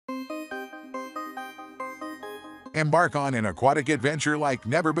Embark on an aquatic adventure like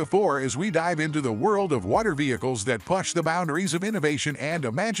never before as we dive into the world of water vehicles that push the boundaries of innovation and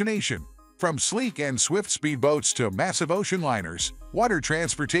imagination. From sleek and swift speedboats to massive ocean liners, water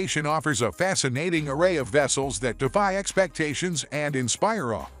transportation offers a fascinating array of vessels that defy expectations and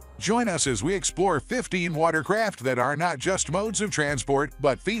inspire awe. Join us as we explore 15 watercraft that are not just modes of transport,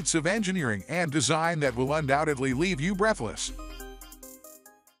 but feats of engineering and design that will undoubtedly leave you breathless.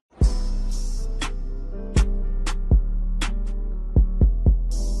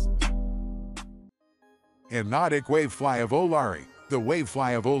 Enautic WaveFlyer Volare. The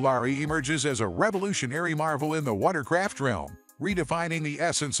WaveFlyer Volare emerges as a revolutionary marvel in the watercraft realm, redefining the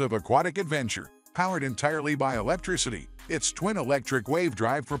essence of aquatic adventure. Powered entirely by electricity, its twin electric wave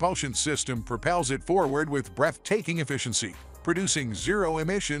drive propulsion system propels it forward with breathtaking efficiency, producing zero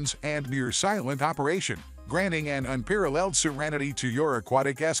emissions and near-silent operation, granting an unparalleled serenity to your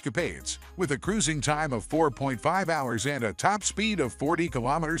aquatic escapades. With a cruising time of 4.5 hours and a top speed of 40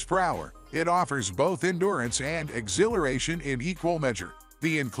 kilometers per hour, it offers both endurance and exhilaration in equal measure.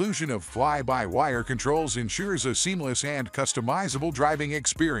 The inclusion of fly-by-wire controls ensures a seamless and customizable driving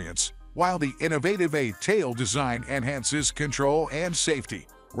experience, while the innovative A-tail design enhances control and safety.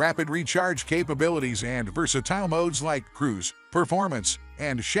 Rapid recharge capabilities and versatile modes like cruise, performance,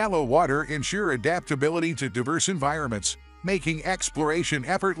 and shallow water ensure adaptability to diverse environments, making exploration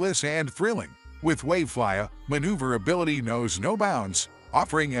effortless and thrilling. With WaveFlyer, maneuverability knows no bounds,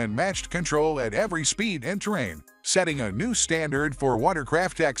 offering unmatched control at every speed and terrain, setting a new standard for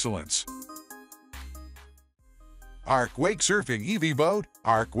watercraft excellence. ARC Wakesurfing EV Boat.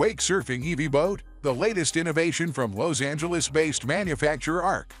 ARC Wakesurfing EV Boat, the latest innovation from Los Angeles-based manufacturer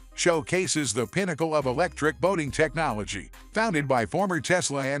ARC, showcases the pinnacle of electric boating technology. Founded by former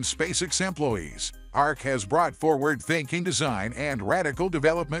Tesla and SpaceX employees, ARC has brought forward-thinking design and radical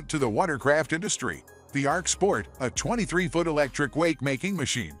development to the watercraft industry. The ARC Sport, a 23-foot electric wake-making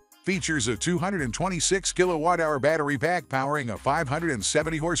machine, features a 226 kilowatt-hour battery pack powering a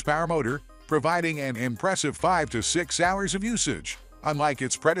 570 horsepower motor, providing an impressive 5 to 6 hours of usage. Unlike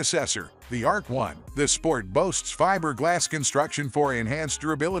its predecessor, the ARC 1, the Sport boasts fiberglass construction for enhanced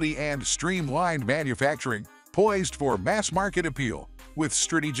durability and streamlined manufacturing, poised for mass-market appeal. With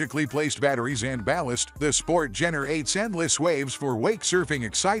strategically placed batteries and ballast, the Sport generates endless waves for wake-surfing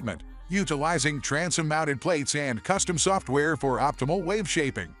excitement, utilizing transom-mounted plates and custom software for optimal wave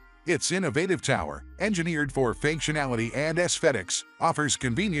shaping. Its innovative tower, engineered for functionality and aesthetics, offers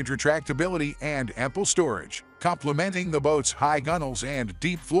convenient retractability and ample storage, complementing the boat's high gunnels and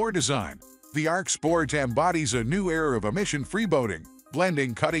deep floor design. The ARC Sport embodies a new era of emission-free boating,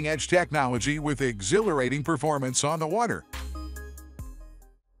 blending cutting-edge technology with exhilarating performance on the water.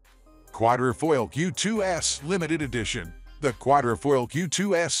 Quadrofoil Q2S Limited Edition. The Quadrofoil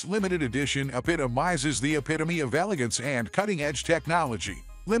Q2S Limited Edition epitomizes the epitome of elegance and cutting-edge technology.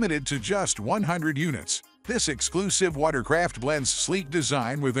 Limited to just 100 units, this exclusive watercraft blends sleek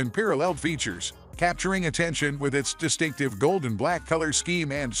design with unparalleled features, capturing attention with its distinctive golden black color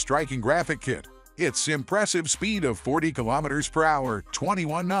scheme and striking graphic kit. Its impressive speed of 40 kilometers per hour,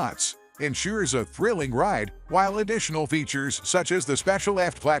 21 knots, ensures a thrilling ride, while additional features such as the special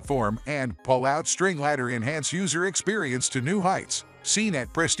aft platform and pull-out string ladder enhance user experience to new heights. Seen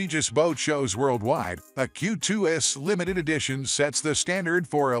at prestigious boat shows worldwide, a Q2S Limited Edition sets the standard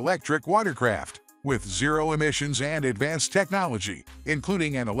for electric watercraft. With zero emissions and advanced technology,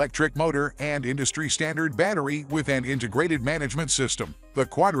 including an electric motor and industry-standard battery with an integrated management system, the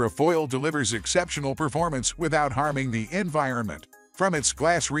Quadrofoil delivers exceptional performance without harming the environment. From its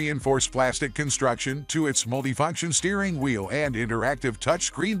glass-reinforced plastic construction to its multifunction steering wheel and interactive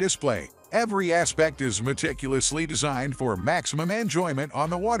touchscreen display, every aspect is meticulously designed for maximum enjoyment on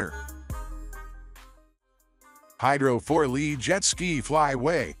the water. Hydrofoil E-Jetski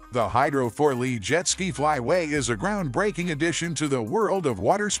Flyway. The Hydrofoil E-Jetski Flyway is a groundbreaking addition to the world of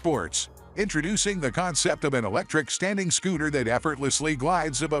water sports, introducing the concept of an electric standing scooter that effortlessly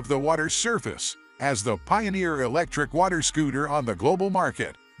glides above the water's surface. As the pioneer electric water scooter on the global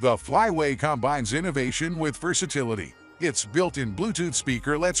market, the Flyway combines innovation with versatility. Its built-in Bluetooth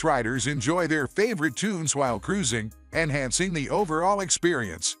speaker lets riders enjoy their favorite tunes while cruising, enhancing the overall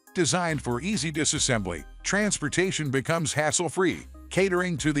experience. Designed for easy disassembly, transportation becomes hassle-free,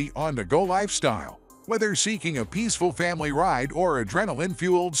 catering to the on-the-go lifestyle. Whether seeking a peaceful family ride or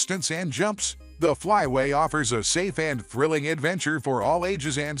adrenaline-fueled stunts and jumps, the Flyway offers a safe and thrilling adventure for all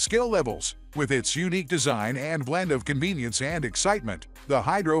ages and skill levels. With its unique design and blend of convenience and excitement, the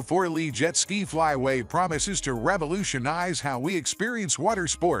Hydrofoil E-Jetski Flyway promises to revolutionize how we experience water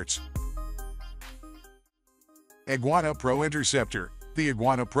sports. Iguana Pro Interceptor. The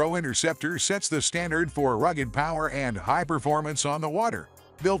Iguana Pro Interceptor sets the standard for rugged power and high performance on the water.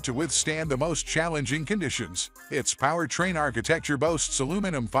 Built to withstand the most challenging conditions, its powertrain architecture boasts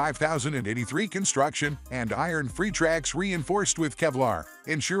aluminum 5083 construction and iron-free tracks reinforced with Kevlar,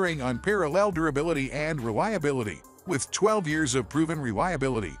 ensuring unparalleled durability and reliability. With 12 years of proven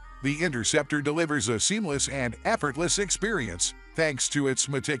reliability, the Interceptor delivers a seamless and effortless experience thanks to its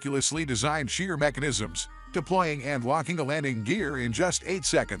meticulously designed shear mechanisms. Deploying and locking a landing gear in just 8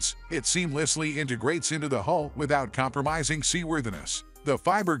 seconds, it seamlessly integrates into the hull without compromising seaworthiness. The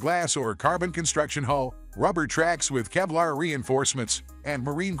fiberglass or carbon construction hull, rubber tracks with Kevlar reinforcements, and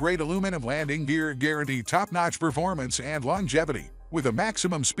marine-grade aluminum landing gear guarantee top-notch performance and longevity. With a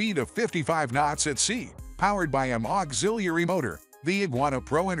maximum speed of 55 knots at sea, powered by an auxiliary motor, the Iguana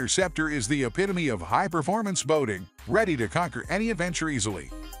Pro Interceptor is the epitome of high-performance boating, ready to conquer any adventure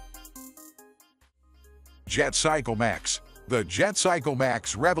easily. JetCycle Max. The JetCycle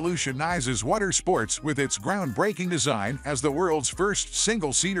Max revolutionizes water sports with its groundbreaking design as the world's first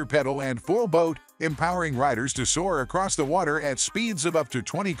single-seater pedal and full boat, empowering riders to soar across the water at speeds of up to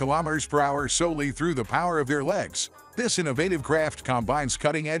 20 km/h solely through the power of their legs. This innovative craft combines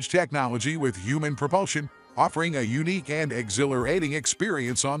cutting-edge technology with human propulsion, offering a unique and exhilarating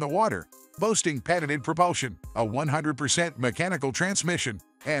experience on the water. Boasting patented propulsion, a 100% mechanical transmission,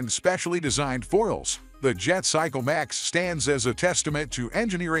 and specially designed foils, the JetCycle Max stands as a testament to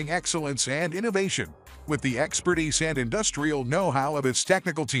engineering excellence and innovation. With the expertise and industrial know-how of its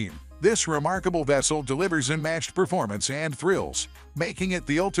technical team, this remarkable vessel delivers unmatched performance and thrills, making it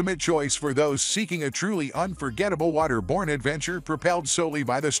the ultimate choice for those seeking a truly unforgettable waterborne adventure propelled solely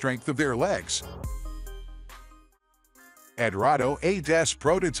by the strength of their legs. Edorado 8S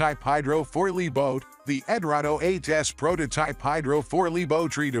Prototype Hydrofoil E-Boat. The Edorado 8S Prototype Hydrofoil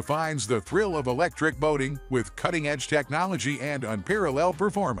E-Boat redefines the thrill of electric boating with cutting-edge technology and unparalleled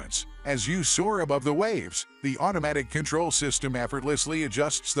performance. As you soar above the waves, the automatic control system effortlessly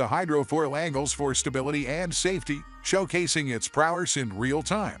adjusts the hydrofoil angles for stability and safety, showcasing its prowess in real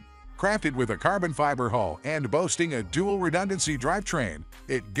time. Crafted with a carbon fiber hull and boasting a dual redundancy drivetrain,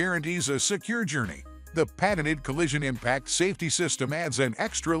 it guarantees a secure journey. The patented collision impact safety system adds an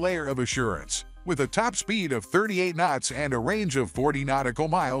extra layer of assurance. With a top speed of 38 knots and a range of 40 nautical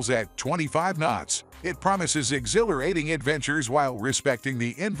miles at 25 knots, it promises exhilarating adventures while respecting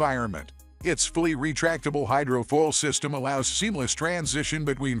the environment. Its fully retractable hydrofoil system allows seamless transition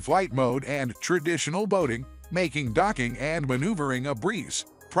between flight mode and traditional boating, making docking and maneuvering a breeze.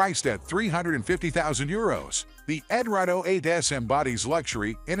 Priced at €350,000, the Edorado 8S embodies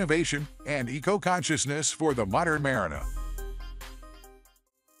luxury, innovation, and eco-consciousness for the modern mariner.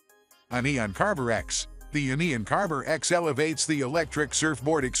 Onean Carver X. The Onean Carver X elevates the electric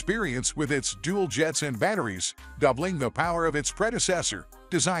surfboard experience with its dual jets and batteries, doubling the power of its predecessor.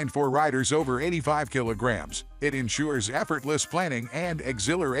 Designed for riders over 85 kilograms, it ensures effortless planning and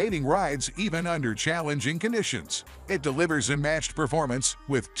exhilarating rides even under challenging conditions. It delivers unmatched performance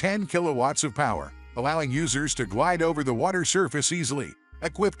with 10 kilowatts of power, allowing users to glide over the water surface easily.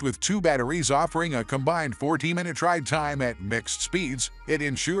 Equipped with 2 batteries offering a combined 40-minute ride time at mixed speeds, it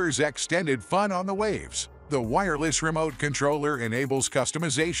ensures extended fun on the waves. The wireless remote controller enables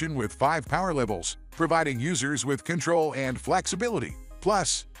customization with 5 power levels, providing users with control and flexibility.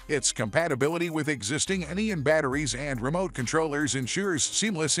 Plus, its compatibility with existing Onean batteries and remote controllers ensures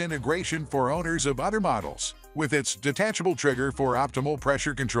seamless integration for owners of other models. With its detachable trigger for optimal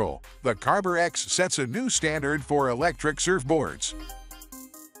pressure control, the Carver X sets a new standard for electric surfboards.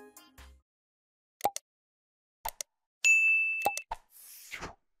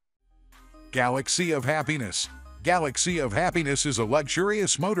 Galaxy of Happiness. Galaxy of Happiness is a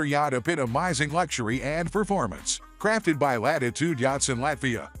luxurious motor yacht epitomizing luxury and performance. Crafted by Latitude Yachts in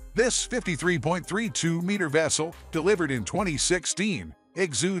Latvia, this 53.32-meter vessel, delivered in 2016,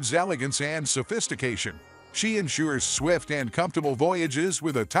 exudes elegance and sophistication. She ensures swift and comfortable voyages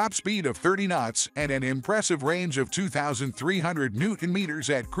with a top speed of 30 knots and an impressive range of 2,300 Newton-meters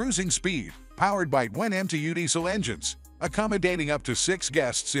at cruising speed, powered by twin MTU diesel engines, accommodating up to 6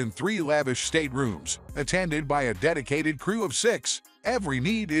 guests in 3 lavish staterooms, attended by a dedicated crew of 6. Every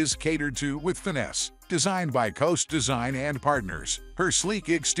need is catered to with finesse. Designed by Coast Design and Partners, her sleek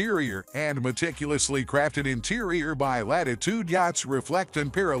exterior and meticulously crafted interior by Latitude Yachts reflect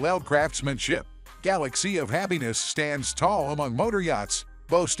unparalleled craftsmanship. Galaxy of Happiness stands tall among motor yachts,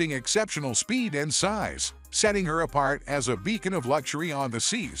 boasting exceptional speed and size, setting her apart as a beacon of luxury on the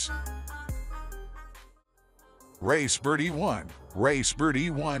seas. RaceBird E1. RaceBird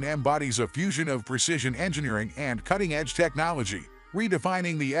E1 embodies a fusion of precision engineering and cutting-edge technology,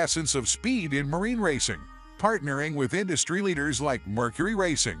 redefining the essence of speed in marine racing. Partnering with industry leaders like Mercury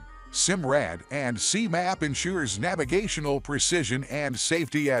Racing, Simrad, and C-Map ensures navigational precision and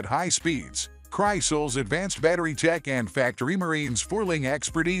safety at high speeds. Chrysal's advanced battery tech and Factory Marine's Furling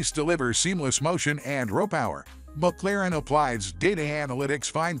expertise deliver seamless motion and row power. McLaren applies data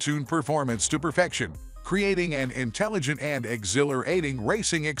analytics fine-tune performance to perfection, creating an intelligent and exhilarating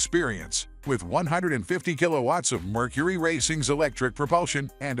racing experience. With 150 kilowatts of Mercury Racing's electric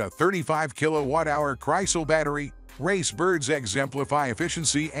propulsion and a 35 kilowatt-hour Chrysal battery, RaceBirds exemplify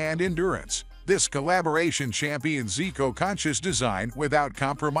efficiency and endurance. This collaboration champions eco-conscious design without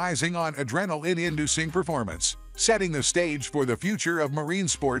compromising on adrenaline-inducing performance, setting the stage for the future of marine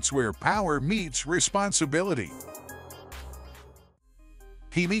sports where power meets responsibility.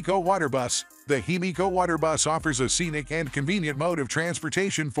 Himiko Water Bus. The Himiko Water Bus offers a scenic and convenient mode of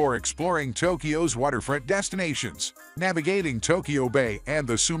transportation for exploring Tokyo's waterfront destinations. Navigating Tokyo Bay and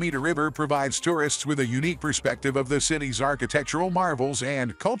the Sumida River provides tourists with a unique perspective of the city's architectural marvels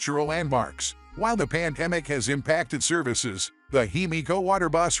and cultural landmarks. While the pandemic has impacted services, the Himiko Water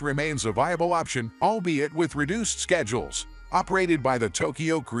Bus remains a viable option, albeit with reduced schedules. Operated by the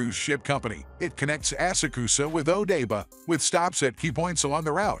Tokyo Cruise Ship Company, it connects Asakusa with Odaiba, with stops at key points along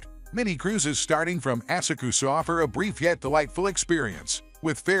the route. Many cruises starting from Asakusa offer a brief yet delightful experience.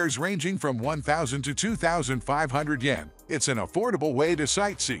 With fares ranging from 1,000 to 2,500 yen, it's an affordable way to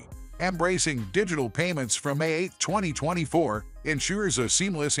sightsee. Embracing digital payments from May 8, 2024, ensures a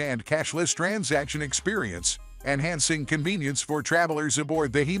seamless and cashless transaction experience, enhancing convenience for travelers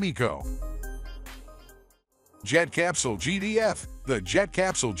aboard the Himiko. JetCycle GT-F. The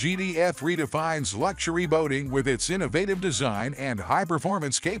JetCycle GT-F redefines luxury boating with its innovative design and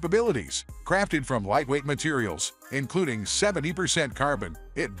high-performance capabilities. Crafted from lightweight materials, including 70% carbon,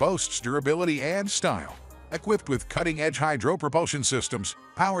 it boasts durability and style. Equipped with cutting-edge hydro-propulsion systems,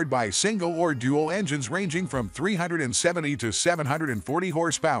 powered by single or dual engines ranging from 370 to 740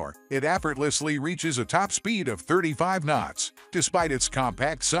 horsepower, it effortlessly reaches a top speed of 35 knots. Despite its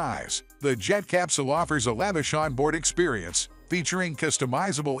compact size, the JetCycle offers a lavish onboard experience, featuring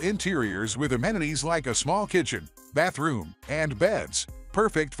customizable interiors with amenities like a small kitchen, bathroom, and beds.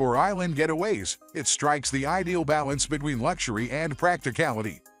 Perfect for island getaways, it strikes the ideal balance between luxury and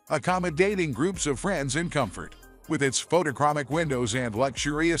practicality, accommodating groups of friends in comfort. With its photochromic windows and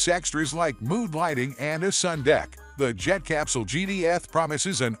luxurious extras like mood lighting and a sun deck, the JetCycle GT-F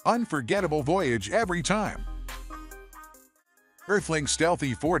promises an unforgettable voyage every time. Earthling Stealth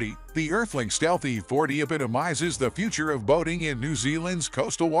E40. The Earthling Stealth E40 epitomizes the future of boating in New Zealand's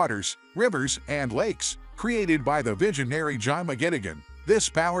coastal waters, rivers, and lakes. Created by the visionary John McGettigan, this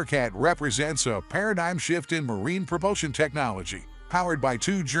powercat represents a paradigm shift in marine propulsion technology. Powered by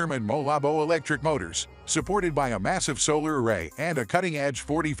two German Molabo electric motors, supported by a massive solar array and a cutting-edge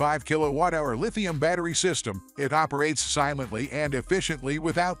 45 kilowatt-hour lithium battery system, it operates silently and efficiently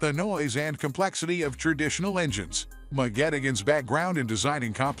without the noise and complexity of traditional engines. McGettigan's background in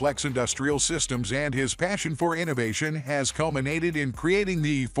designing complex industrial systems and his passion for innovation has culminated in creating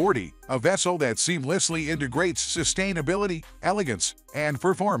the E40, a vessel that seamlessly integrates sustainability, elegance, and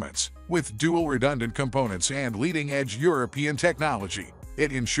performance. With dual redundant components and leading-edge European technology,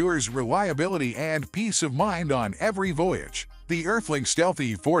 it ensures reliability and peace of mind on every voyage. The Earthling Stealth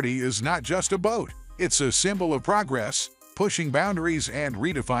E40 is not just a boat, it's a symbol of progress, pushing boundaries and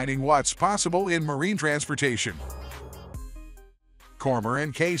redefining what's possible in marine transportation.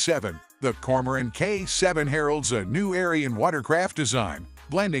 Kormaran K7. The Kormaran K7 heralds a new era in watercraft design,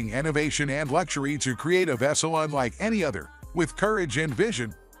 blending innovation and luxury to create a vessel unlike any other. With courage and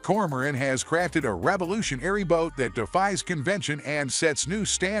vision, Kormaran has crafted a revolutionary boat that defies convention and sets new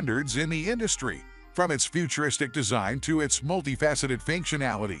standards in the industry. From its futuristic design to its multifaceted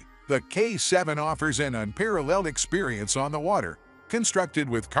functionality, the K7 offers an unparalleled experience on the water. Constructed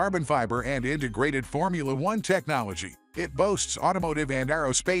with carbon fiber and integrated Formula One technology, it boasts automotive and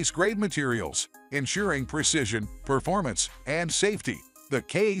aerospace-grade materials, ensuring precision, performance, and safety. The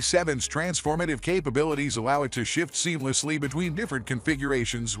K7's transformative capabilities allow it to shift seamlessly between different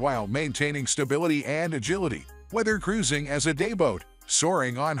configurations while maintaining stability and agility. Whether cruising as a dayboat,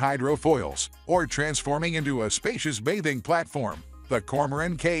 soaring on hydrofoils, or transforming into a spacious bathing platform, the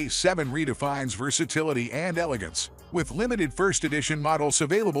Kormaran K7 redefines versatility and elegance. With limited first edition models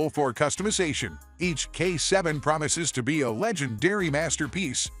available for customization, each K7 promises to be a legendary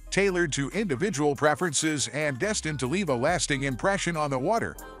masterpiece, tailored to individual preferences and destined to leave a lasting impression on the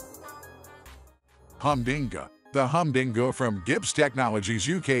water. Humdinga. The Humdinga from Gibbs Technologies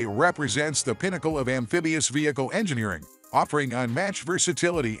UK represents the pinnacle of amphibious vehicle engineering, offering unmatched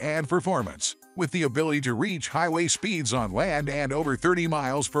versatility and performance. With the ability to reach highway speeds on land and over 30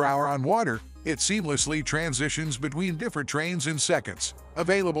 miles per hour on water, it seamlessly transitions between different trains in seconds.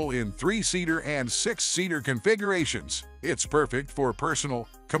 Available in 3-seater and 6-seater configurations, it's perfect for personal,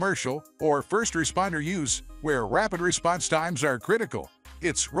 commercial, or first responder use, where rapid response times are critical.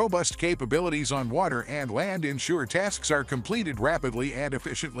 Its robust capabilities on water and land ensure tasks are completed rapidly and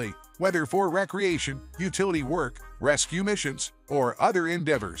efficiently, whether for recreation, utility work, rescue missions, or other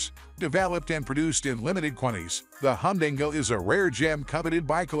endeavors. Developed and produced in limited quantities, the Humdinga is a rare gem coveted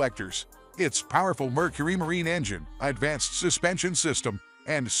by collectors. Its powerful Mercury Marine engine, advanced suspension system,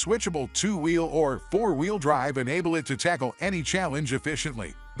 and switchable 2-wheel or 4-wheel drive enable it to tackle any challenge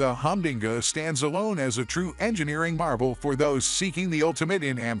efficiently. The Humdinga stands alone as a true engineering marvel for those seeking the ultimate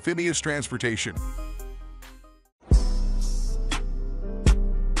in amphibious transportation.